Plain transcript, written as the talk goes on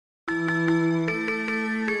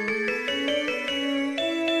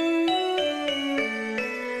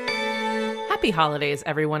Happy holidays,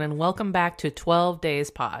 everyone, and welcome back to 12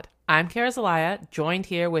 Days Pod. I'm Kara Zelaya, joined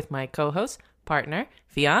here with my co-host, partner,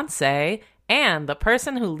 fiance, and the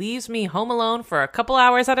person who leaves me home alone for a couple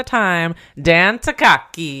hours at a time, Dan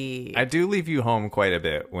Takaki. I do leave you home quite a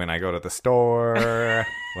bit when I go to the store,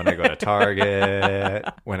 when I go to Target,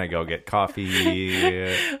 when I go get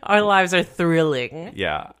coffee. Our lives are thrilling.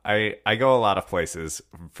 Yeah, I go a lot of places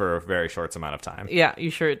for a very short amount of time. Yeah,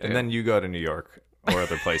 you sure do. And then you go to New York or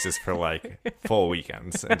other places for like full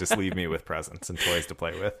weekends and just leave me with presents and toys to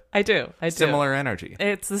play with. I do. Similar energy.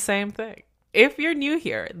 It's the same thing. If you're new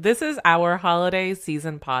here, this is our holiday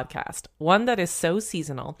season podcast, one that is so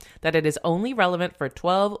seasonal that it is only relevant for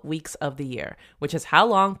 12 weeks of the year, which is how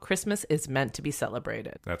long Christmas is meant to be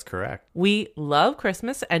celebrated. That's correct. We love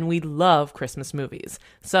Christmas and we love Christmas movies.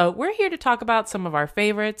 So we're here to talk about some of our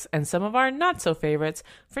favorites and some of our not so favorites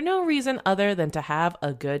for no reason other than to have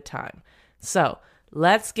a good time. So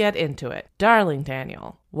let's get into it. Darling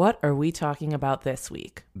Daniel, what are we talking about this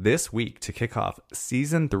week? This week, to kick off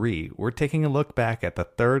Season 3, we're taking a look back at the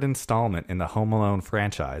third installment in the Home Alone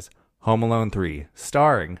franchise, Home Alone 3,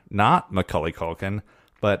 starring not Macaulay Culkin,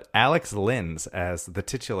 but Alex Linz as the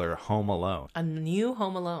titular Home Alone. A new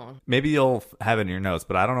Home Alone. Maybe you'll have it in your notes,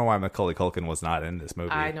 but I don't know why Macaulay Culkin was not in this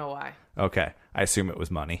movie. I know why. Okay, I assume it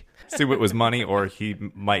was money. Assume it was money or he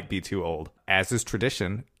might be too old. As is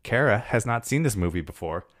tradition, Kara has not seen this movie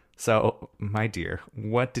before. So, my dear,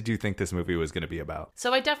 what did you think this movie was going to be about?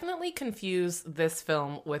 So I definitely confused this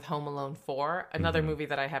film with Home Alone 4, another movie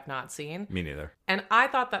that I have not seen. Me neither. And I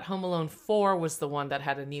thought that Home Alone 4 was the one that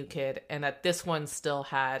had a new kid and that this one still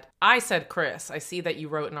had... I said Chris. I see that you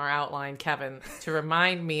wrote in our outline, Kevin, to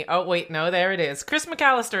remind me... Oh, wait, no, there it is. Chris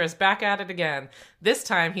McAllister is back at it again. This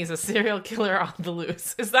time, he's a serial killer on the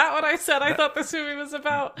loose. Is that what I said I thought this movie was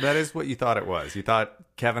about? That is what you thought it was. You thought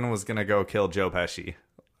Kevin was going to go kill Joe Pesci.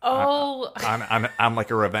 Oh. I'm like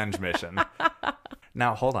a revenge mission.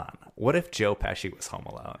 Now, hold on. What if Joe Pesci was Home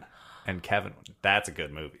Alone? And Kevin, that's a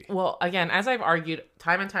good movie. Well, again, as I've argued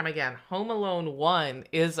time and time again, Home Alone 1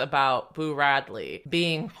 is about Boo Radley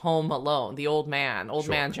being home alone, the old man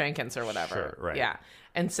Jenkins or whatever. Sure, right. Yeah.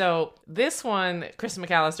 And so this one, Chris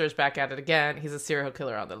McAllister is back at it again. He's a serial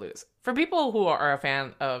killer on the loose. For people who are a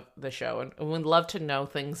fan of the show and would love to know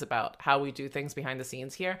things about how we do things behind the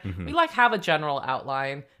scenes here, we have a general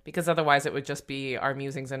outline because otherwise it would just be our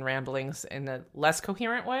musings and ramblings in a less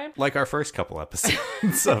coherent way. Like our first couple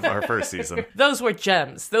episodes of our first season. Those were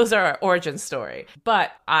gems. Those are our origin story.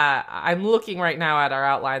 But I'm looking right now at our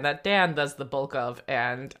outline that Dan does the bulk of,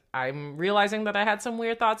 and I'm realizing that I had some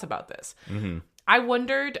weird thoughts about this. I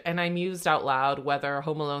wondered, and I mused out loud, whether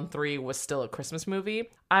Home Alone 3 was still a Christmas movie.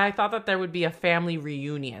 I thought that there would be a family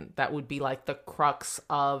reunion that would be like the crux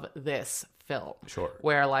of this film. Sure.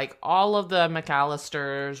 Where like all of the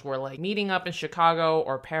McAllisters were like meeting up in Chicago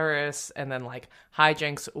or Paris, and then like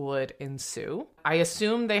hijinks would ensue. I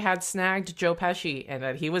assumed they had snagged Joe Pesci and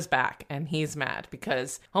that he was back and he's mad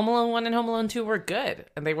because Home Alone 1 and Home Alone 2 were good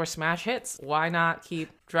and they were smash hits. Why not keep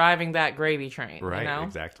driving that gravy train? Right, you know?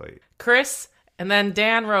 exactly. Chris... And then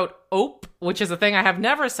Dan wrote Ope, which is a thing I have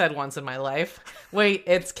never said once in my life. Wait,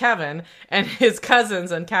 it's Kevin and his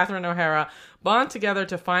cousins and Catherine O'Hara bond together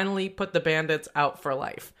to finally put the bandits out for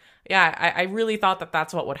life. Yeah, I really thought that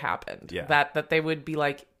that's what would happen. Yeah. That they would be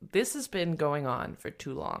like, this has been going on for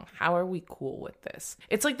too long. How are we cool with this?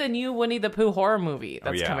 It's like the new Winnie the Pooh horror movie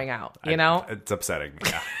that's coming out, you know? It's upsetting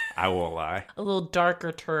me. I won't lie. A little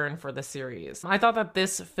darker turn for the series. I thought that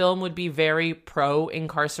this film would be very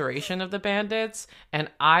pro-incarceration of the bandits, and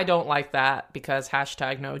I don't like that because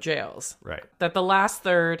 #no jails. Right. That the last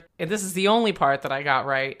third, and this is the only part that I got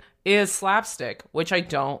right, is slapstick, which I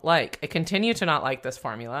don't like. I continue to not like this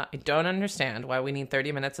formula. I don't understand why we need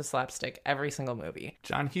 30 minutes of slapstick every single movie.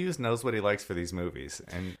 John Hughes knows what he likes for these movies.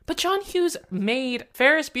 But John Hughes made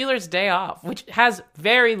Ferris Bueller's Day Off, which has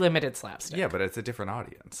very limited slapstick. Yeah, but it's a different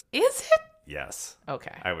audience. Is it? Yes.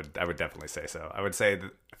 Okay. I would definitely say so. I would say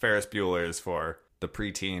that Ferris Bueller is for the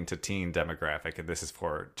preteen to teen demographic, and this is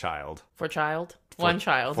for child. For child? One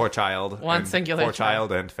child. For child. One singular For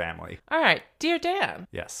child and family. All right. Dear Dan.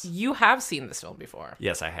 Yes. You have seen this film before.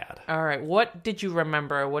 Yes, I had. All right. What did you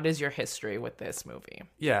remember? What is your history with this movie?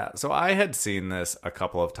 Yeah, so I had seen this a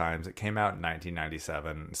couple of times. It came out in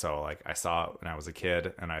 1997, so like I saw it when I was a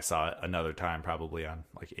kid, and I saw it another time probably on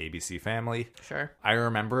like ABC Family. Sure. I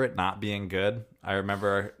remember it not being good. I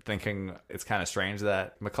remember thinking it's kind of strange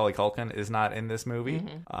that Macaulay Culkin is not in this movie.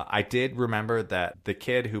 I did remember that the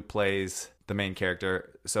kid who plays the main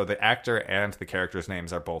character. So the actor and the character's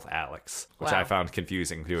names are both Alex, which Wow. I found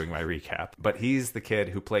confusing doing my recap. But he's the kid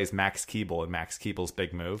who plays Max Keeble in Max Keeble's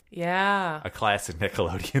Big Move, Yeah. a classic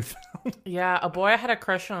Nickelodeon film. Yeah, a boy I had a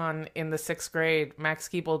crush on in the 6th grade, Max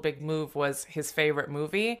Keeble Big Move, was his favorite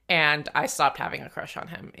movie, and I stopped having a crush on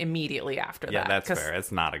him immediately after Yeah, that. that's 'cause fair.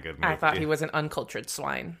 It's not a good movie. I thought he was an uncultured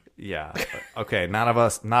swine. Yeah. Okay, not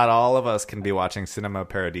all of us can be watching Cinema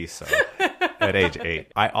Paradiso at age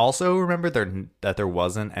 8. I also remember that there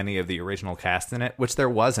wasn't any of the original cast in it, which there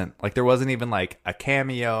wasn't. Like, there wasn't even, like, a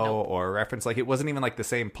cameo or a reference. Like, it wasn't even, like, the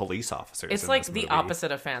same police officers It's in like this the movie.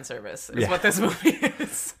 opposite of fan service, is Yeah. what this movie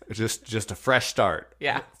is. Just a fresh start.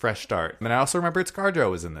 Yeah. Fresh start. And I also remember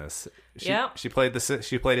ScarJo was in this. Yeah. She played his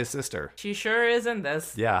sister. She sure is in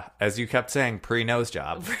this. Yeah, as you kept saying, pre-nose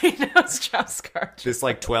job. He knows Job Scarjo. This,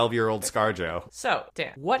 like, 12-year-old ScarJo. So,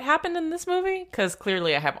 Dan, what happened in this movie? Because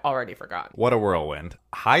clearly I have already forgotten. What a whirlwind.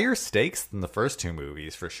 Higher stakes than the first two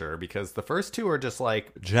movies, for sure, because the first two are just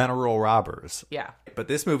like general robbers. Yeah. But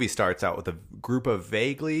this movie starts out with a group of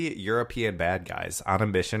vaguely European bad guys on a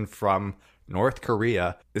mission from North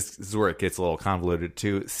Korea. This is where it gets a little convoluted,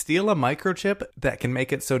 to steal a microchip that can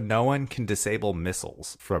make it so no one can disable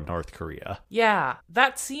missiles from North Korea. Yeah,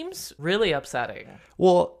 that seems really upsetting.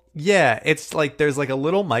 Well, yeah, it's like there's like a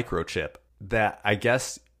little microchip that I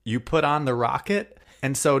guess you put on the rocket,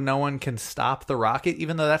 and so no one can stop the rocket,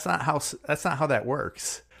 even though that's not how that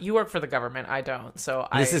works. You work for the government, I don't. So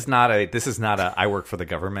This is not a I work for the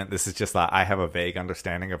government. This is just that I have a vague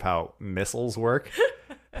understanding of how missiles work.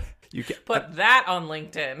 You can put that on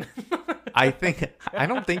LinkedIn. I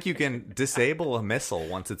don't think you can disable a missile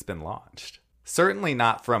once it's been launched. Certainly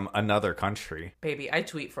not from another country. Baby, I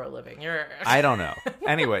tweet for a living. I don't know.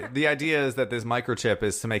 Anyway, the idea is that this microchip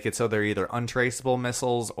is to make it so they're either untraceable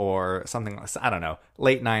missiles or something else. I don't know.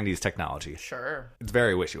 Late 90s technology. Sure. It's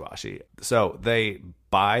very wishy-washy. So they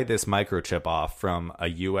buy this microchip off from a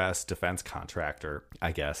U.S. defense contractor,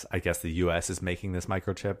 I guess. I guess the U.S. is making this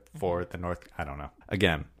microchip for the North. I don't know.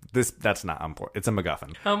 Again, that's not important. It's a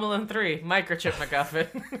MacGuffin. Home Alone 3, Microchip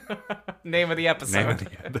MacGuffin. Name of the episode.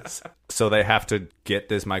 So they have to get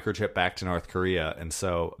this microchip back to North Korea, and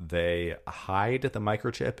so they hide the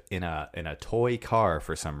microchip in a toy car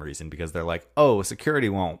for some reason, because they're like, oh, security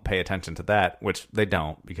won't pay attention to that, which they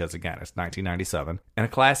don't, because again, it's 1997. In a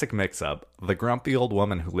classic mix-up, the grumpy old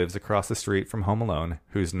woman who lives across the street from Home Alone,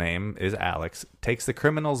 whose name is Alex, takes the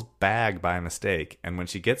criminal's bag by mistake, and when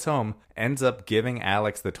she gets home, ends up giving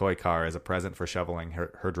Alex the toy car as a present for shoveling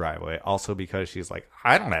her driveway, also because she's like,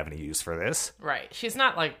 I don't have any use for this. Right. She's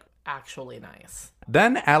not, like, actually nice.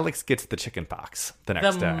 Then Alex gets the chicken pox the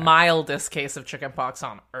next The day. mildest case of chicken pox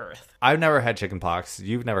on Earth. I've never had chicken pox.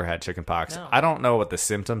 You've never had chicken pox. No. I don't know what the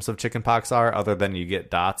symptoms of chicken pox are, other than you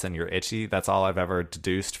get dots and you're itchy. That's all I've ever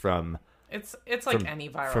deduced from... It's like any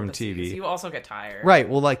viral from disease. TV. You also get tired. Right,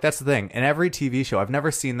 well, like, that's the thing. In every TV show, I've never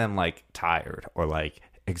seen them, like, tired or, like,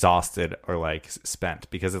 exhausted or, like, spent,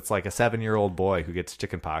 because it's like a 7-year-old boy who gets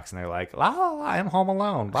chicken pox and they're like, la, I'm home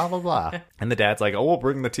alone, blah, blah, blah. And the dad's like, oh, we'll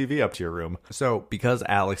bring the TV up to your room. So because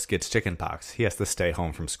Alex gets chicken pox, he has to stay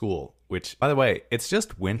home from school, which, by the way, it's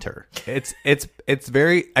just winter. It's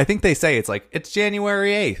very, I think they say it's like, it's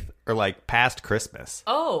January 8th or, like, past Christmas.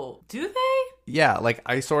 Oh, do they? Yeah, like,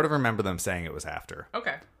 I sort of remember them saying it was after.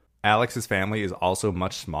 Okay. Alex's family is also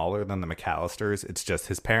much smaller than the McAllisters. It's just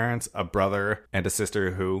his parents, a brother, and a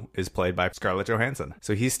sister who is played by Scarlett Johansson.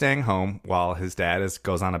 So he's staying home while his dad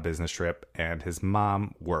goes on a business trip and his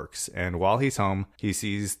mom works. And while he's home, he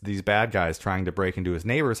sees these bad guys trying to break into his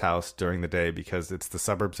neighbor's house during the day because it's the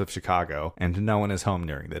suburbs of Chicago and no one is home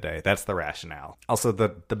during the day. That's the rationale. Also,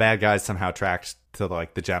 the bad guys somehow tracked to,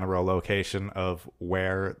 like, the general location of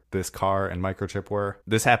where this car and microchip were.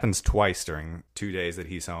 This happens twice during 2 days that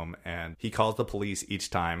he's home, and he calls the police each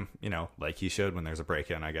time, you know, like he should when there's a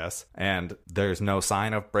break-in, I guess. And there's no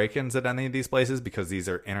sign of break-ins at any of these places because these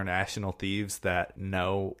are international thieves that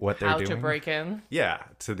know what they're doing. How to break in. Yeah,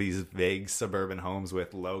 to these vague suburban homes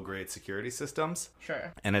with low-grade security systems.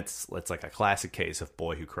 Sure. And it's like a classic case of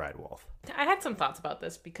Boy Who Cried Wolf. I had some thoughts about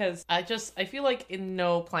this because I feel like in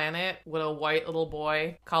no planet would a white little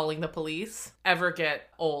boy calling the police ever get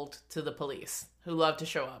old to the police who love to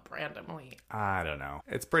show up randomly. I don't know.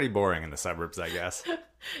 It's pretty boring in the suburbs, I guess.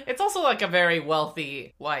 It's also like a very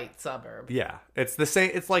wealthy white suburb. Yeah, it's the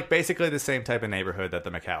same. It's like basically the same type of neighborhood that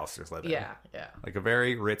the McAllisters live in. Yeah. Like a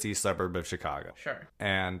very ritzy suburb of Chicago. Sure.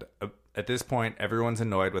 And at this point, everyone's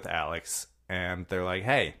annoyed with Alex. And they're like,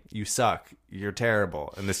 hey, you suck. You're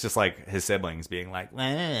terrible. And it's just like his siblings being like,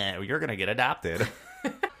 you're going to get adopted.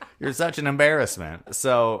 You're such an embarrassment.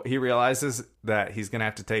 So he realizes that he's going to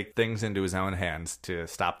have to take things into his own hands to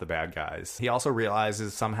stop the bad guys. He also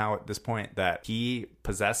realizes somehow at this point that he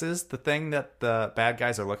possesses the thing that the bad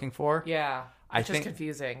guys are looking for. Yeah. I Just think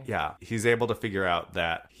confusing. Yeah, he's able to figure out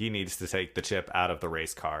that he needs to take the chip out of the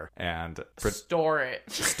race car and Store it.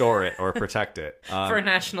 store it or protect it. For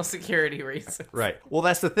national security reasons. Right. Well,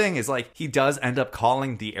 that's the thing is like he does end up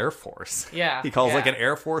calling the Air Force. Yeah. He calls yeah. like an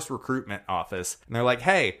Air Force recruitment office and they're like,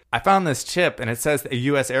 hey, I found this chip and it says the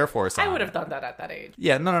U.S. Air Force on I would it. have done that at that age.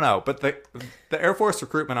 Yeah, no. But the Air Force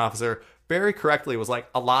recruitment officer very correctly was like,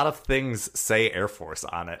 a lot of things say Air Force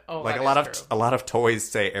on it. Oh, like that a is true. lot of toys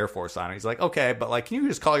say Air Force on it. He's like, okay, but like, can you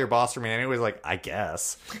just call your boss for me? And he was like, I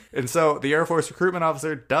guess. And so the Air Force recruitment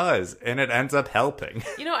officer does, and it ends up helping.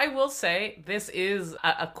 You know, I will say this is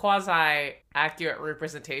a quasi accurate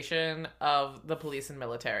representation of the police and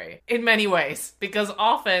military in many ways, because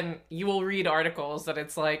often you will read articles that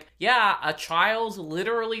it's like, yeah, a child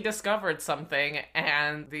literally discovered something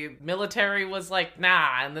and the military was like,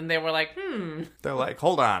 nah, and then they were like, They're like,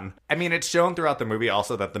 hold on. I mean, it's shown throughout the movie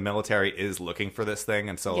also that the military is looking for this thing.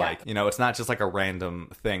 And so, Yeah. like, you know, it's not just like a random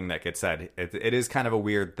thing that gets said. It is kind of a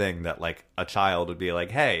weird thing that, like, a child would be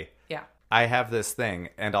like, hey, yeah. I have this thing.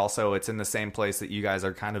 And also, it's in the same place that you guys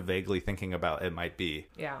are kind of vaguely thinking about it might be.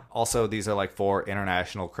 Yeah. Also, these are like 4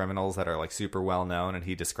 international criminals that are like super well known. And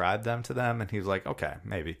he described them to them. And he was like, okay,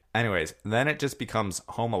 maybe. Anyways, then it just becomes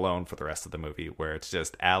Home Alone for the rest of the movie, where it's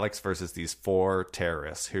just Alex versus these 4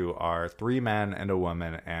 terrorists who are 3 men and a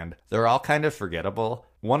woman. And they're all kind of forgettable.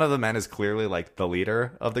 One of the men is clearly like the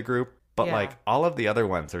leader of the group. But Yeah. like all of the other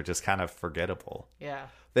ones are just kind of forgettable. Yeah.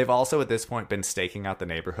 They've also at this point been staking out the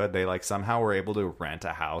neighborhood. They like somehow were able to rent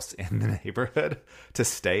a house in the neighborhood to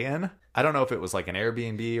stay in. I don't know if it was like an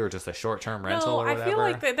Airbnb or just a short-term rental or whatever. I feel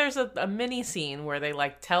like there's a mini scene where they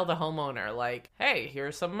like tell the homeowner like, hey,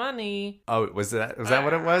 here's some money. Oh, was that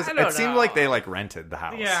what it was? I don't It seemed know. like they like rented the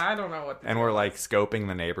house. Yeah, I don't know what. And we're like scoping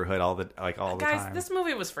the neighborhood all the Guys, time. this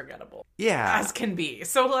movie was forgettable. Yeah. As can be.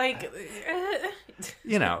 So like,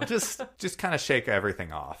 You know, just kind of shake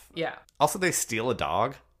everything off. yeah. Also, they steal a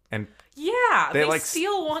dog and Yeah, They, they like,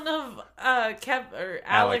 steal one of Alex's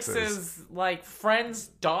Alex's. like friends'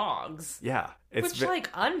 dogs, yeah, it's which like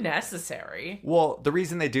unnecessary. well, the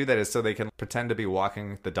reason they do that is so they can pretend to be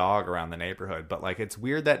walking the dog around the neighborhood. But like, it's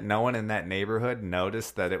weird that no one in that neighborhood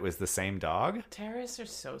noticed that it was the same dog. Terrorists are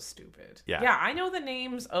so stupid. Yeah. Yeah, I know the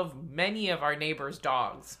names of many of our neighbors'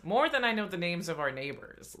 dogs more than I know the names of our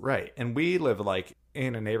neighbors. Right, and we live like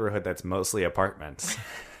in a neighborhood that's mostly apartments.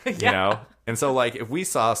 You Yeah. know? And so, like, if we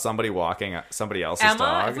saw somebody walking somebody else's Emma,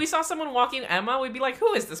 dog. if we saw someone walking Emma, we'd be like,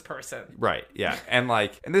 who is this person? Right, yeah. And,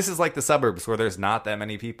 like, and this is like the suburbs where there's not that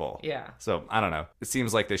many people. Yeah. So, I don't know. It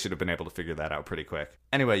seems like they should have been able to figure that out pretty quick.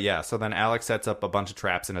 Anyway, yeah. So then Alex sets up a bunch of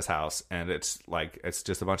traps in his house, and it's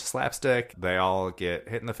just a bunch of slapstick. They all get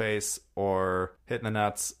hit in the face, or hit in the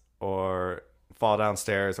nuts, or fall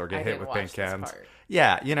downstairs, or get I hit didn't with watch paint this cans. part.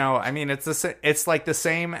 Yeah, you know, I mean, it's like the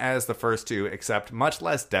same as the first 2, except much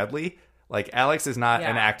less deadly. Like, Alex is not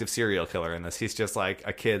an Yeah. active serial killer in this. He's just like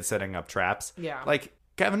a kid setting up traps. Yeah. Like,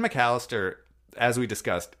 Kevin McAllister, as we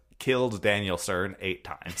discussed, killed Daniel Stern 8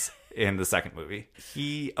 times in the second movie.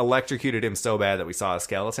 He electrocuted him so bad that we saw his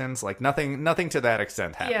skeletons. Like, nothing to that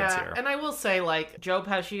extent happens Yeah, here. and I will say, like, Joe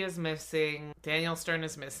Pesci is missing, Daniel Stern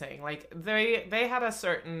is missing. Like, they had a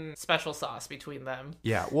certain special sauce between them.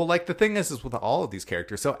 Yeah, well, like, the thing is with all of these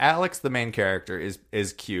characters, so Alex, the main character,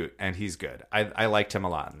 is cute, and he's good. I liked him a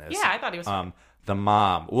lot in this. Yeah, I thought he was fun. The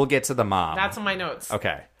mom. We'll get to the mom. That's on my notes.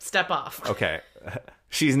 Okay. Step off. Okay.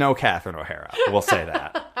 She's no Catherine O'Hara. We'll say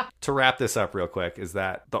that. To wrap this up real quick is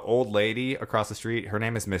that the old lady across the street, her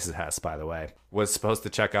name is Mrs. Hess, by the way, was supposed to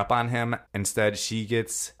check up on him. Instead, she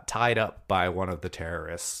gets tied up by one of the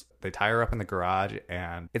terrorists. They tie her up in the garage,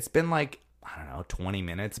 and it's been like, I don't know, 20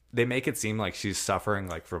 minutes. They make it seem like she's suffering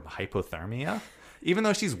like from hypothermia. Even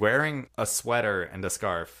though she's wearing a sweater and a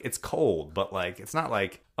scarf, it's cold, but like it's not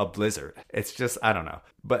like a blizzard. It's just, I don't know.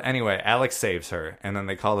 But anyway, Alex saves her, and then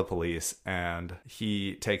they call the police, and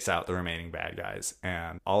he takes out the remaining bad guys,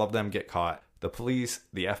 and all of them get caught. The police,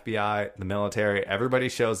 the FBI, the military, everybody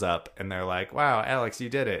shows up, and they're like, wow, Alex, you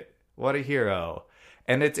did it. What a hero.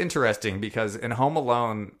 And it's interesting because in Home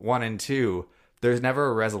Alone 1 and 2, there's never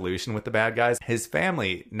a resolution with the bad guys. His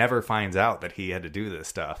family never finds out that he had to do this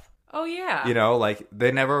stuff. Oh, yeah. You know, like,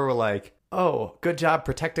 they never were like, oh, good job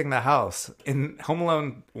protecting the house. In Home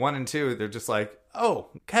Alone 1 and 2, they're just like, oh,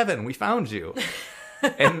 Kevin, we found you.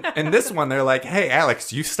 And in this one, they're like, hey,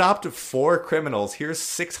 Alex, you stopped 4 criminals. Here's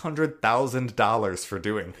 $600,000 for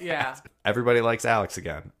doing that. Yeah. Everybody likes Alex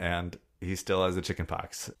again. And He still has the chicken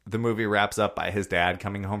pox. The movie wraps up by his dad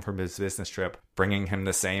coming home from his business trip, bringing him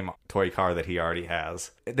the same toy car that he already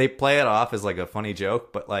has. They play it off as like a funny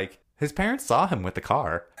joke, but like his parents saw him with the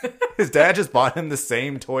car. His dad just bought him the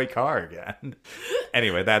same toy car again.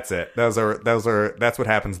 Anyway, that's it. That's what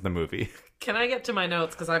happens in the movie. Can I get to my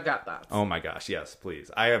notes? Because I've got that. Oh my gosh, yes, please.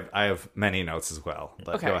 I have many notes as well,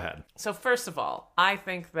 but okay. Go ahead. So first of all, I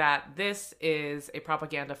think that this is a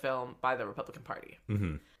propaganda film by the Republican Party.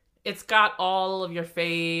 Mm-hmm. It's got all of your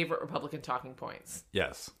favorite Republican talking points.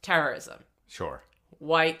 Yes. Terrorism. Sure.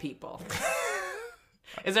 White people.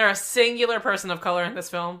 Is there a singular person of color in this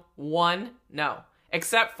film? One? No.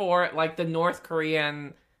 Except for, like, the North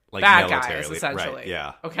Korean like bad guys, essentially. Right,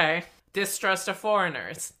 yeah. Okay? Distrust of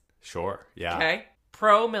foreigners. Sure, yeah. Okay?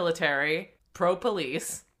 Pro-military,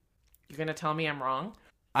 pro-police. You're gonna tell me I'm wrong?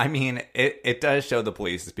 I mean, it does show the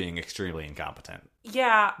police as being extremely incompetent.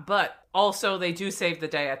 Yeah, but also they do save the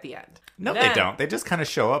day at the end. No, they don't. They just kind of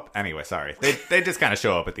show up. Anyway, sorry. They just kind of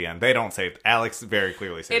show up at the end. They don't save. Alex very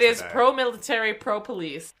clearly saves the day. It is pro-military,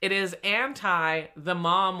 pro-police. It is anti the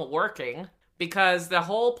mom working, because the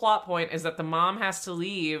whole plot point is that the mom has to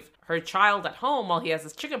leave her child at home while he has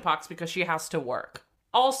his chickenpox because she has to work.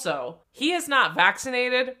 Also, he is not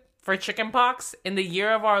vaccinated for chickenpox in the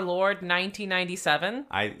year of our Lord 1997.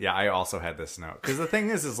 I also had this note, because the thing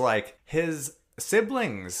is like his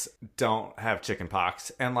siblings don't have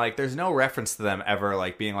chickenpox, and like there's no reference to them ever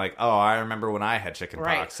like being like, oh, I remember when I had chickenpox.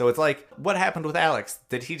 Right. So it's like, what happened with Alex?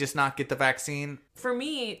 Did he just not get the vaccine? For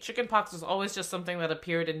me, chickenpox was always just something that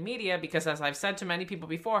appeared in media because, as I've said to many people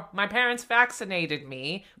before, my parents vaccinated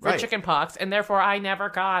me for chickenpox, and therefore I never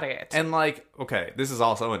got it. And like, okay, this is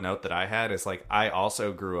also a note that I had, is like, I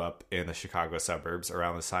also grew up in the Chicago suburbs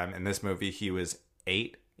around this time. In this movie, he was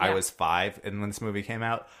 8. Yeah. I was 5, and when this movie came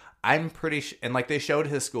out, I'm pretty and like they showed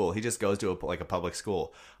his school. He just goes to a public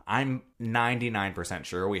school. I'm 99%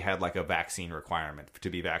 sure we had like a vaccine requirement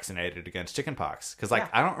to be vaccinated against chickenpox. Because like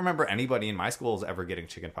I don't remember anybody in my schools ever getting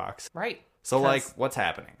chickenpox. Right. So like, what's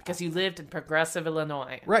happening? Because you lived in progressive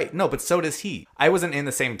Illinois. Right. No, but so does he. I wasn't in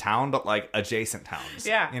the same town, but like adjacent towns.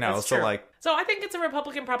 Yeah. You know. That's so true. like. So I think it's a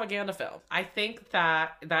Republican propaganda film. I think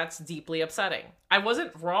that that's deeply upsetting. I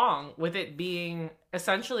wasn't wrong with it being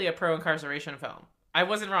essentially a pro-incarceration film. I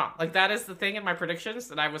wasn't wrong. Like, that is the thing in my predictions,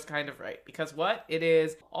 that I was kind of right. Because what? It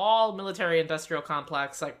is all military-industrial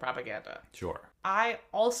complex, like, propaganda. Sure. I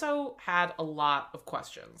also had a lot of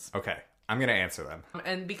questions. Okay. I'm going to answer them.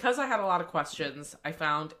 And because I had a lot of questions, I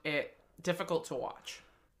found it difficult to watch.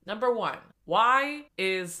 Number 1, why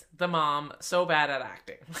is the mom so bad at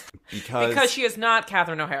acting? Because she is not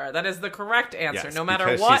Catherine O'Hara. That is the correct answer, no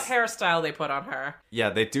matter what hairstyle they put on her. Yeah,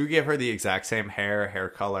 they do give her the exact same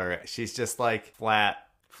hair color. She's just like flat.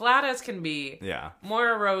 Flat as can be. Yeah.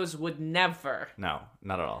 Moira Rose would never. No,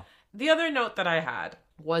 not at all. The other note that I had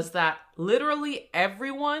was that literally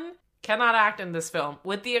everyone cannot act in this film,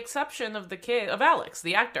 with the exception of of Alex,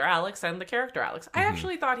 the actor Alex, and the character Alex. I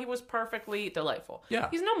actually thought he was perfectly delightful. Yeah.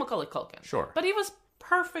 He's no Macaulay Culkin. Sure. But he was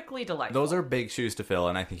perfectly delightful. Those are big shoes to fill,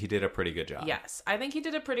 and I think he did a pretty good job. Yes. I think he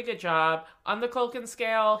did a pretty good job. On the Culkin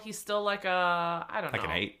scale, he's still like I don't know. Like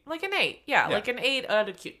an 8? Like an 8. Yeah, like an 8 out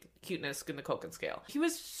of cuteness in the Culkin scale. He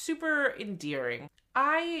was super endearing.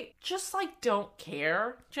 I just, like, don't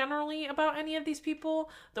care, generally, about any of these people.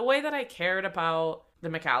 The way that I cared about the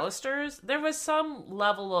McAllisters, there was some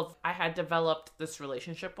level of I had developed this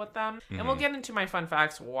relationship with them. Mm-hmm. And we'll get into my fun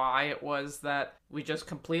facts why it was that we just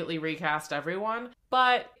completely recast everyone.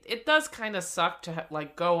 But it does kind of suck to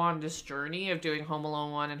like go on this journey of doing Home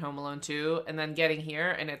Alone 1 and Home Alone 2 and then getting here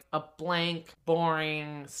and it's a blank,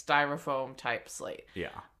 boring, styrofoam type slate. Yeah.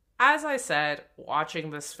 As I said, watching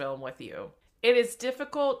this film with you, it is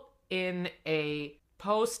difficult in a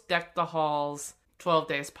post-Deck the Halls 12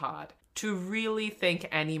 Days pod to really think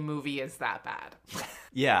any movie is that bad.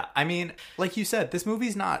 Yeah, I mean, like you said, this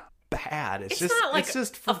movie's not bad. It's just not, like, it's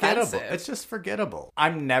just forgettable. offensive. It's just forgettable.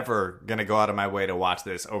 I'm never gonna go out of my way to watch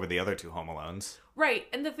this over the other 2 Home Alones. Right,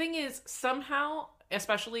 and the thing is, somehow,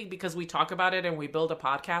 especially because we talk about it and we build a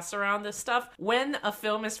podcast around this stuff, when a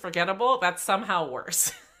film is forgettable, that's somehow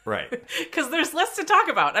worse. Right. Because there's less to talk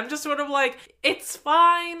about. I'm just sort of like, it's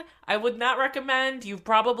fine. I would not recommend. You've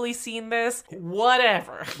probably seen this.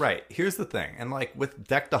 Whatever. Right. Here's the thing. And like with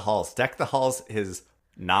Deck the Halls is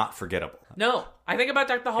not forgettable. No. I think about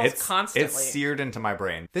Deck the Halls constantly. It's seared into my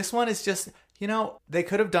brain. This one is just, they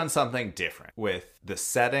could have done something different with the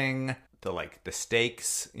setting, the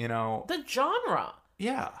stakes, The genre.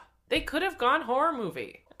 Yeah. They could have gone horror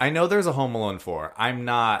movie. I know there's a Home Alone 4. I'm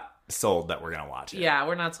not sold that we're gonna watch it. Yeah,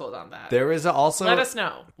 we're not sold on that. There is also Let us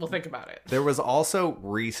know. We'll think about it. There was also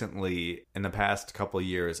recently, in the past couple of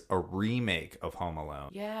years, a remake of Home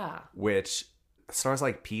Alone. Yeah. Which stars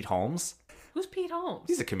like Pete Holmes. Who's Pete Holmes?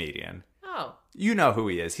 He's a comedian. Oh. You know who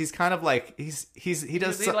he is. He's kind of like he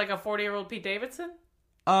does. Is he like a 40-year-old Pete Davidson?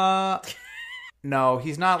 No,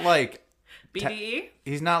 he's not like BDE.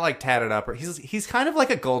 He's not like tatted up. Or he's kind of like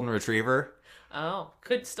a golden retriever. Oh,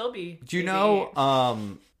 could still be. Do you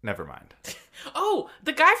know? Never mind. Oh,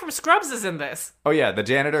 the guy from Scrubs is in this. Oh yeah, the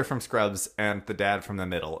janitor from Scrubs and the dad from The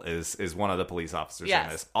Middle is one of the police officers in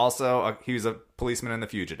this. Also, he was a policeman in The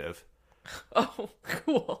Fugitive. Oh,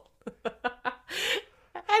 cool.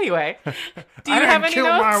 Anyway, do you have any kill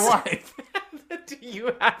notes? My wife. Do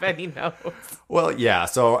you have any notes? Well, yeah.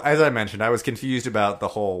 So as I mentioned, I was confused about the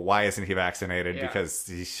whole why isn't he vaccinated? Yeah. Because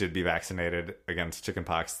he should be vaccinated against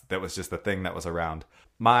chickenpox. That was just the thing that was around.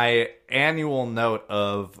 My annual note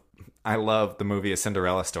of I love the movie A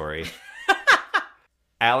Cinderella Story.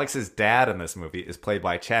 Alex's dad in this movie is played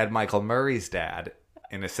by Chad Michael Murray's dad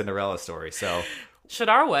in A Cinderella Story. So should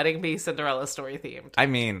our wedding be Cinderella Story themed? I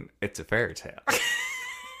mean, it's a fairy tale.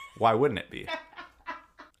 Why wouldn't it be?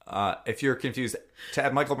 If you're confused,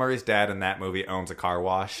 Chad Michael Murray's dad in that movie owns a car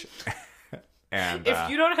wash. And if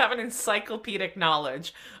you don't have an encyclopedic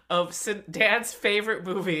knowledge of Dan's favorite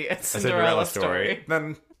movie, A Cinderella Story,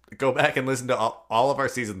 then go back and listen to all of our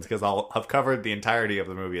seasons because I'll have covered the entirety of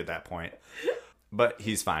the movie at that point. But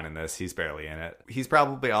he's fine in this. He's barely in it. He's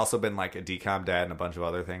probably also been like a decom dad and a bunch of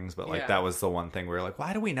other things. But like that was the one thing we were like,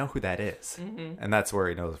 why do we know who that is? Mm-hmm. And that's where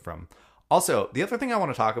he knows it from. Also, the other thing I want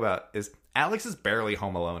to talk about is Alex is barely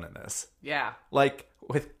home alone in this. Yeah. Like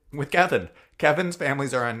with Kevin. Kevin's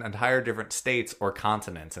families are in entire different states or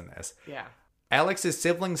continents in this. Yeah. Alex's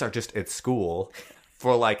siblings are just at school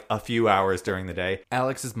for like a few hours during the day.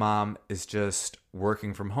 Alex's mom is just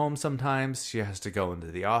working from home sometimes. She has to go into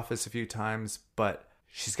the office a few times, but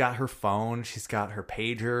she's got her phone. She's got her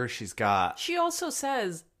pager. She also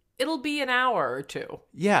says it'll be an hour or two.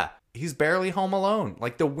 Yeah. He's barely home alone.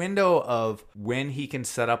 Like the window of when he can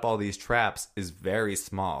set up all these traps is very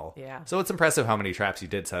small. Yeah. So it's impressive how many traps he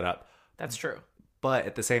did set up. That's true. But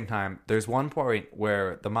at the same time, there's one point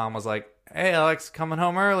where the mom was like, hey, Alex, coming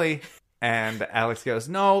home early. And Alex goes,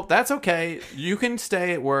 no, that's okay. You can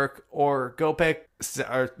stay at work or go pick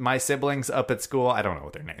my siblings up at school. I don't know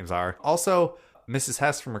what their names are. Also, Mrs.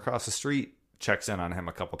 Hess from across the street checks in on him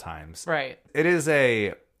a couple times. Right. It is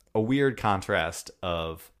a weird contrast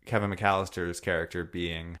of Kevin McAllister's character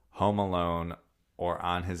being home alone or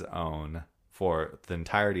on his own for the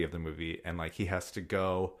entirety of the movie. And like he has to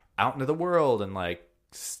go out into the world and like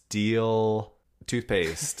steal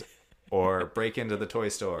toothpaste or break into the toy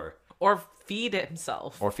store. Or feed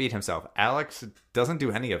himself. Alex doesn't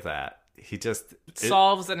do any of that. He just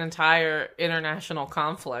solves an entire international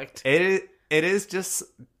conflict. It is just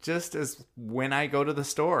as when I go to the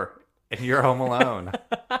store and you're home alone.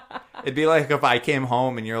 It'd be like if I came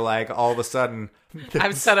home and you're like, all of a sudden...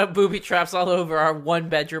 I've set up booby traps all over our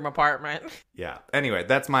one-bedroom apartment. Yeah. Anyway,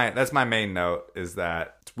 that's my main note, is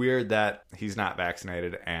that it's weird that he's not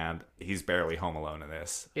vaccinated and he's barely home alone in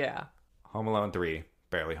this. Yeah. Home Alone 3,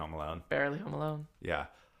 barely home alone. Barely home alone. Yeah.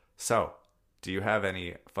 So, do you have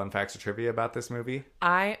any fun facts or trivia about this movie?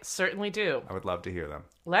 I certainly do. I would love to hear them.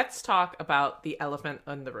 Let's talk about the elephant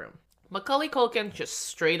in the room. Macaulay Culkin just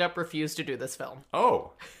straight up refused to do this film.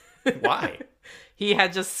 Oh, why? He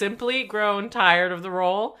had just simply grown tired of the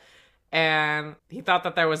role, and he thought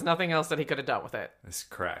that there was nothing else that he could have done with it. That's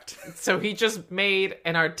correct. So he just made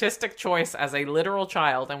an artistic choice as a literal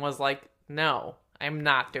child and was like, no, I'm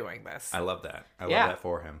not doing this. I love that. I love that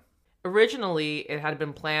for him. Originally, it had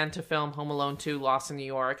been planned to film Home Alone 2 Lost in New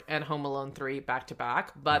York and Home Alone 3 back to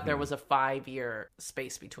back, but there was a 5-year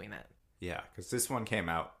space between it. Yeah, because this one came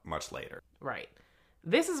out much later. Right.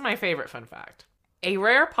 This is my favorite fun fact. A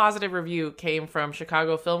rare positive review came from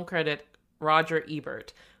Chicago film critic Roger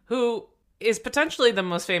Ebert, who is potentially the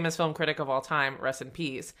most famous film critic of all time, rest in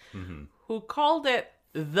peace, who called it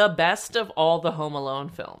the best of all the Home Alone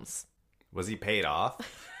films. Was he paid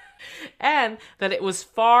off? And that it was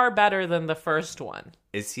far better than the first one.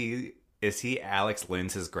 Is he Alex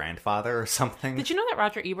Linz's grandfather or something? Did you know that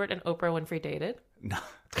Roger Ebert and Oprah Winfrey dated? No,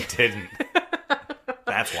 I didn't.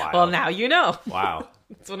 That's wild. Well, now you know. Wow.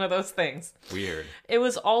 It's one of those things. Weird. It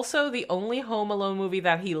was also the only Home Alone movie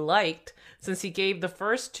that he liked, since he gave the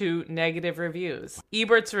first 2 negative reviews.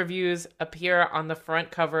 Ebert's reviews appear on the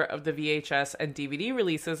front cover of the VHS and DVD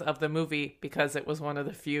releases of the movie because it was one of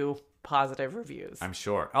the few positive reviews. I'm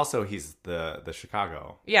sure. Also, he's the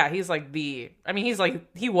Chicago. Yeah, he was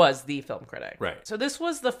the film critic. Right. So this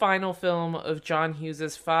was the final film of John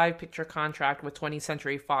Hughes' 5-picture contract with 20th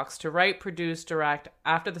Century Fox to write, produce, direct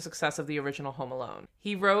after the success of the original Home Alone.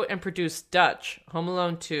 He wrote and produced Dutch, Home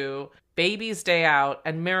Alone 2, Baby's Day Out,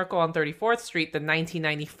 and Miracle on 34th Street, the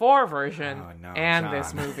 1994 version, and John.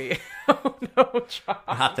 this movie. Oh no, John.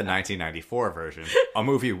 Not the 1994 version. A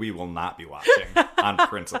movie we will not be watching on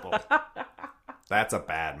principle. That's a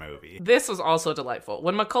bad movie. This was also delightful.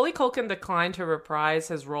 When Macaulay Culkin declined to reprise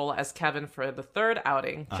his role as Kevin for the third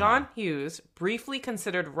outing, John Hughes briefly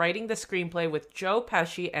considered writing the screenplay with Joe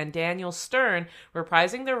Pesci and Daniel Stern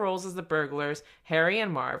reprising their roles as the burglars, Harry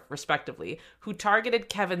and Marv, respectively, who targeted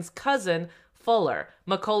Kevin's cousin, Fuller,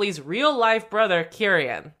 Macaulay's real-life brother,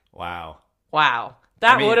 Kieran. Wow.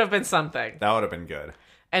 That would have been something. That would have been good.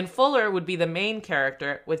 And Fuller would be the main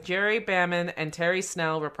character, with Jerry Baman and Terry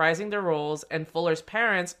Snell reprising their roles, and Fuller's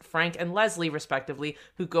parents, Frank and Leslie, respectively,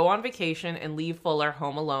 who go on vacation and leave Fuller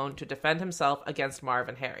home alone to defend himself against Marv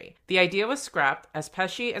and Harry. The idea was scrapped, as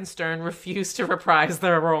Pesci and Stern refused to reprise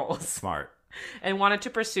their roles. Smart. And wanted to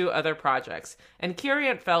pursue other projects. And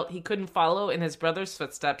Kieran felt he couldn't follow in his brother's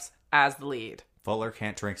footsteps as the lead. Fuller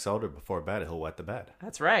can't drink soda before bed. He'll wet the bed.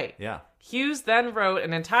 That's right. Yeah. Hughes then wrote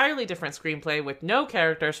an entirely different screenplay with no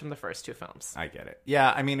characters from the first 2 films. I get it.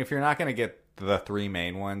 Yeah, I mean, if you're not going to get the 3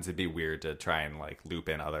 main ones, it'd be weird to try and, loop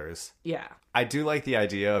in others. Yeah. I do like the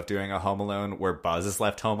idea of doing a Home Alone where Buzz is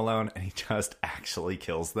left home alone and he just actually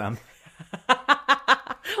kills them.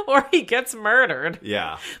 Or he gets murdered.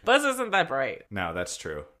 Yeah. Buzz isn't that bright. No, that's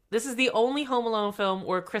true. This is the only Home Alone film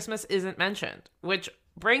where Christmas isn't mentioned, which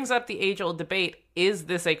brings up the age-old debate, is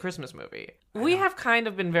this a Christmas movie? We have kind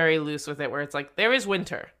of been very loose with it, where it's like, there is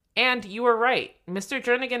winter. And you were right. Mr.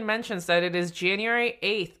 Jernigan mentions that it is January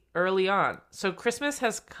 8th early on. So Christmas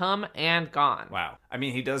has come and gone. Wow. I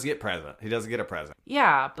mean, he does get present. He does get a present.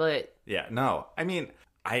 Yeah, but... Yeah, no. I mean,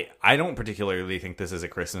 I don't particularly think this is a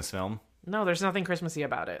Christmas film. No, there's nothing Christmassy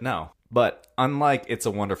about it. No. But unlike It's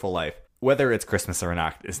a Wonderful Life, whether it's Christmas or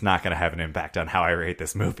not, it's not going to have an impact on how I rate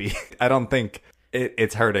this movie. I don't think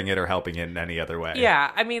it's hurting it or helping it in any other way.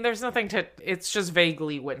 Yeah, I mean, there's nothing to... It's just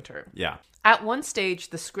vaguely winter. Yeah. At one stage,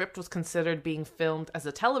 the script was considered being filmed as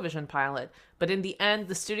a television pilot, but in the end,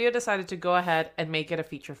 the studio decided to go ahead and make it a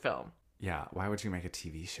feature film. Yeah, why would you make a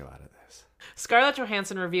TV show out of this? Scarlett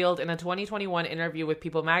Johansson revealed in a 2021 interview with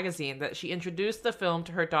People magazine that she introduced the film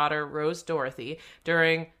to her daughter, Rose Dorothy,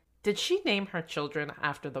 during... Did she name her children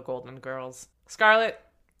after the Golden Girls? Scarlett,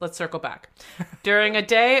 let's circle back. During a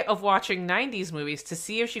day of watching 90s movies to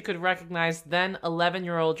see if she could recognize then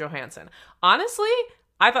 11-year-old Johansson. Honestly,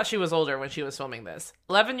 I thought she was older when she was filming this.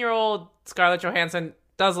 11-year-old Scarlett Johansson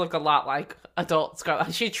does look a lot like adult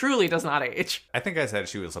Scarlett. She truly does not age. I think I said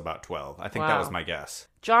she was about 12. I think that was my guess.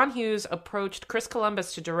 John Hughes approached Chris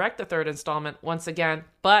Columbus to direct the third installment once again,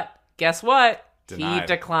 but guess what? Denied. He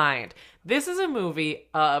declined. This is a movie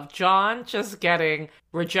of John just getting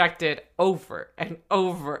rejected over and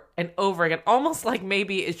over and over again, almost like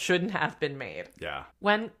maybe it shouldn't have been made. Yeah.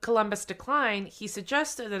 When Columbus declined, he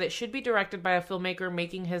suggested that it should be directed by a filmmaker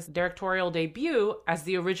making his directorial debut, as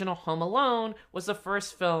the original Home Alone was the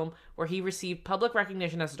first film where he received public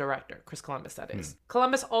recognition as a director. Chris Columbus, that is.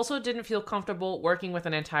 Columbus also didn't feel comfortable working with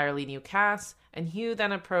an entirely new cast, and Hugh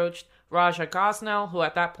then approached Raja Gosnell, who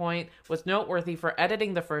at that point was noteworthy for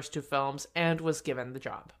editing the first 2 films, and was given the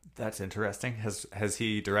job. That's interesting. Has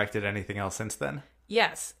he directed anything else since then?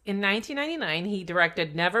 Yes. In 1999, he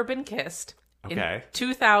directed Never Been Kissed. Okay. In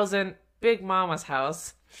 2000, Big Mama's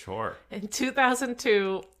House. Sure. In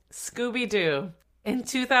 2002, Scooby-Doo. In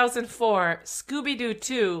 2004, Scooby-Doo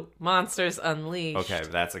 2, Monsters Unleashed. Okay,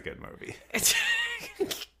 that's a good movie.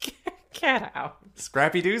 Get out.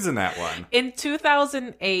 Scrappy Doo's in that one. In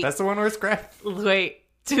 2008... That's the one where Wait.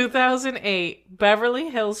 2008,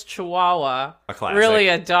 Beverly Hills Chihuahua. A classic. Really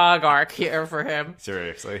a dog arc here for him.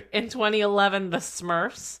 Seriously. In 2011, The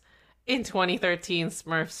Smurfs. In 2013,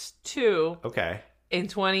 Smurfs 2. Okay. In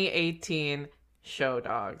 2018, Show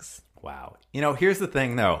Dogs. Wow. You know, here's the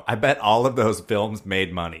thing, though. I bet all of those films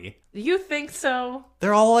made money. You think so?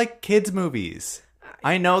 They're all like kids' movies.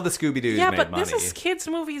 I know the Scooby-Doo's made money. Yeah, but this is kids'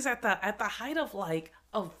 movies at the height of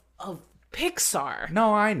of Pixar.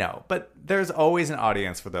 No, I know. But there's always an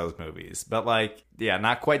audience for those movies. But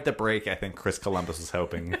not quite the break I think Chris Columbus was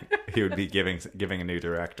hoping he would be giving a new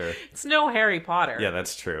director. It's no Harry Potter. Yeah,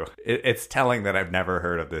 that's true. It's telling that I've never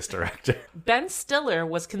heard of this director. Ben Stiller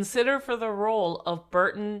was considered for the role of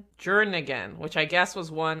Burton Jernigan, which I guess was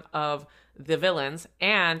one of the villains,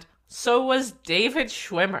 and so was David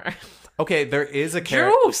Schwimmer. Okay, there is a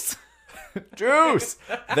character. Juice! Juice.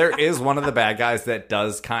 There is one of the bad guys that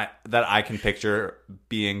that I can picture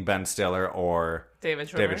being Ben Stiller or David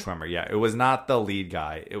Schwimmer. David Schwimmer. Yeah, it was not the lead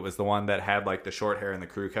guy. It was the one that had like the short hair and the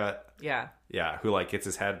crew cut. Yeah. Yeah, who like gets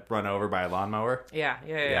his head run over by a lawnmower.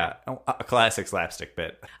 Yeah. A classic slapstick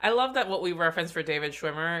bit. I love that what we reference for David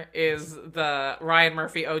Schwimmer is the Ryan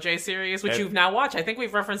Murphy OJ series, which you've now watched. I think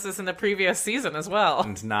we've referenced this in the previous season as well.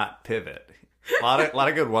 And not Pivot. A lot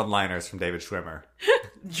of good one-liners from David Schwimmer.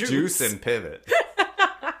 Juice and Pivot.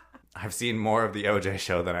 I've seen more of the OJ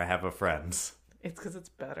show than I have of Friends. It's because it's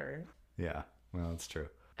better. Yeah, well, that's true.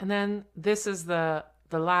 And then this is the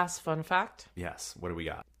last fun fact. Yes, what do we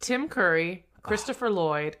got? Tim Curry, Christopher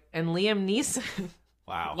Lloyd, and Liam Neeson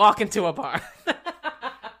Wow. walk into a bar.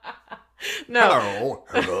 No.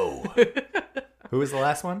 Hello. Who was the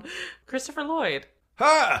last one? Christopher Lloyd.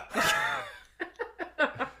 Ha!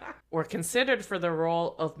 Were considered for the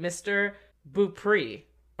role of Mr. Beaupre.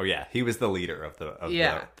 Oh yeah, he was the leader of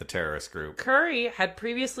the terrorist group. Curry had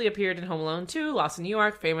previously appeared in Home Alone 2, Lost in New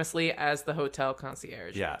York, famously as the hotel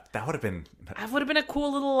concierge. Yeah, that would have been... That would have been a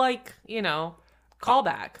cool little,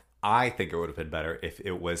 callback. I think it would have been better if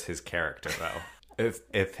it was his character, though.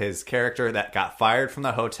 if his character that got fired from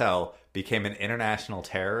the hotel became an international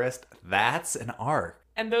terrorist, that's an arc.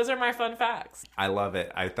 And those are my fun facts. I love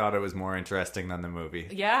it. I thought it was more interesting than the movie.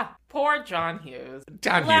 Yeah. Poor John Hughes.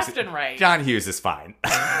 Left and right. John Hughes is fine.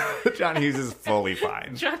 John Hughes is fully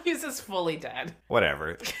fine. John Hughes is fully dead.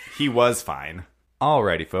 Whatever. He was fine.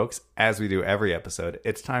 Alrighty, folks. As we do every episode,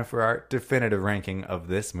 it's time for our definitive ranking of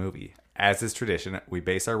this movie. As is tradition, we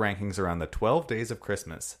base our rankings around the 12 days of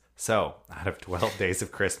Christmas. So, out of 12 days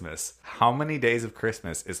of Christmas, how many days of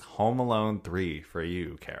Christmas is Home Alone 3 for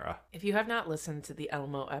you, Kara? If you have not listened to the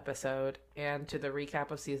Elmo episode and to the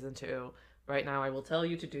recap of season 2, right now I will tell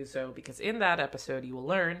you to do so, because in that episode you will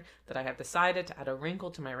learn that I have decided to add a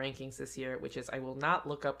wrinkle to my rankings this year, which is I will not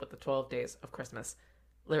look up what the 12 days of Christmas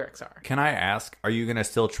lyrics are. Can I ask, are you going to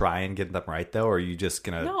still try and get them right, though, or are you just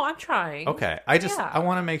going to... No, I'm trying. Okay, I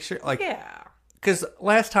want to make sure, Yeah. Because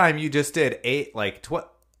last time you just did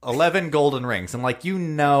 11 golden rings. I'm like,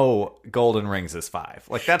 golden rings is 5.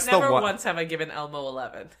 Like, that's Never the one. once have I given Elmo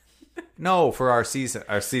 11. No, for our season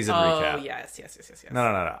recap. Oh, yes.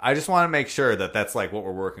 No. I just want to make sure that that's like what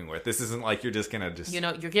we're working with. This isn't like you're just gonna just.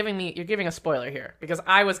 You're giving a spoiler here, because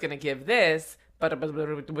I was gonna give this, but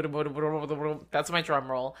that's my drum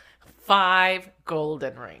roll. 5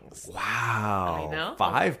 golden rings. Wow. I know.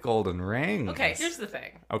 5 golden rings. Okay, here's the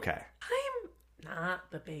thing. Okay. I'm not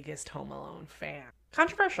the biggest Home Alone fan.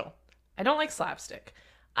 Controversial. I don't like slapstick.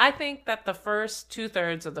 I think that the first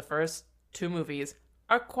 2/3 of the first 2 movies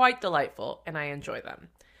are quite delightful, and I enjoy them.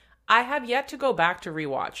 I have yet to go back to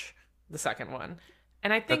rewatch the second one,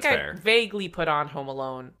 and I think That's I fair. vaguely put on Home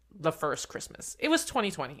Alone the first Christmas. It was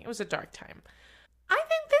 2020. It was a dark time. I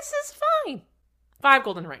think this is fine. 5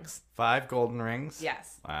 golden rings. 5 golden rings?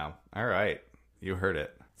 Yes. Wow. All right. You heard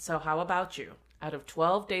it. So how about you? Out of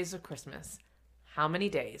 12 days of Christmas, how many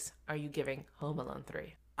days are you giving Home Alone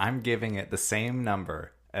 3? I'm giving it the same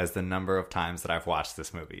number as the number of times that I've watched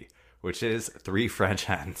this movie, which is 3 French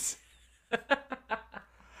hens.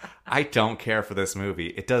 I don't care for this movie.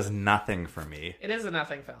 It does nothing for me. It is a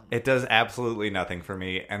nothing film. It does absolutely nothing for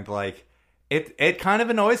me. And like, it kind of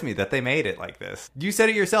annoys me that they made it like this. You said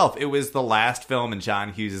it yourself. It was the last film in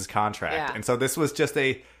John Hughes' contract. Yeah. And so this was just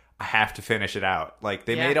I have to finish it out. Like,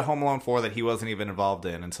 they made a Home Alone 4 that he wasn't even involved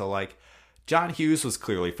in. And so like, John Hughes was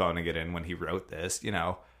clearly phoning it in when he wrote this,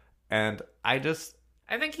 and I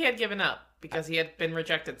think he had given up because he had been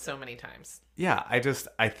rejected so many times. Yeah, I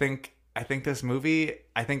think this movie,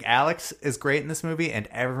 I think Alex is great in this movie, and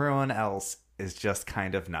everyone else is just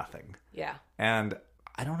kind of nothing. Yeah. And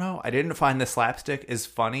I don't know, I didn't find the slapstick as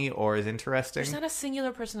funny or as interesting. There's not a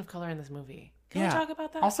singular person of color in this movie. Can Yeah. we talk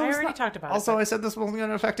about that? Also, I it's already not- talked about Also, it. I said this wasn't going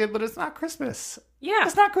to affect it, but it's not Christmas. Yeah.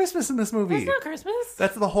 It's not Christmas in this movie. It's not Christmas.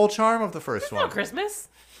 That's the whole charm of the first It's one. not Christmas.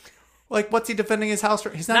 Like, what's he defending his house for?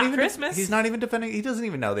 He's not Not even Christmas. He's not even defending. He doesn't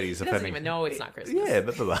even know that he's He defending. doesn't even know it's not Christmas. Yeah,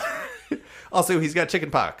 blah, blah, blah. Also, he's got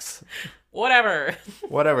chicken pox. Whatever.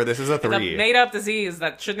 Whatever. This is a It's a 3. made-up disease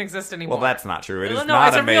that shouldn't exist anymore. Well, that's not true. It is no, not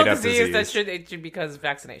it's a a real made-up disease that should because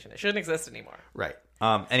vaccination. It shouldn't exist anymore. Right.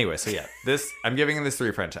 Anyway, so yeah, I'm giving this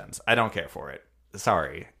 3 French hens. I don't care for it.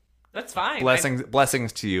 Sorry. That's fine.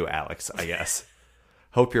 Blessings to you, Alex, I guess.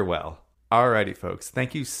 Hope you're well. Alrighty, folks.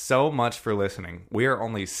 Thank you so much for listening. We are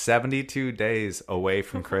only 72 days away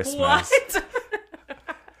from Christmas What?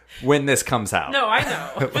 when this comes out. No, I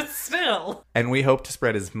know, but still. And we hope to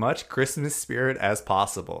spread as much Christmas spirit as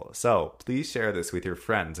possible. So please share this with your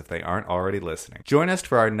friends if they aren't already listening. Join us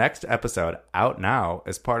for our next episode, out now,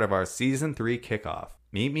 as part of our Season 3 kickoff.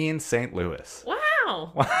 Meet me in St. Louis.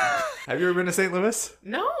 Wow. Have you ever been to St. Louis?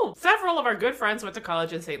 No. Several of our good friends went to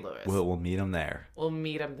college in St. Louis. We'll meet them there. We'll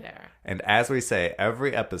meet them there. And as we say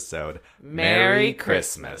every episode, Merry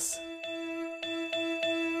Christmas.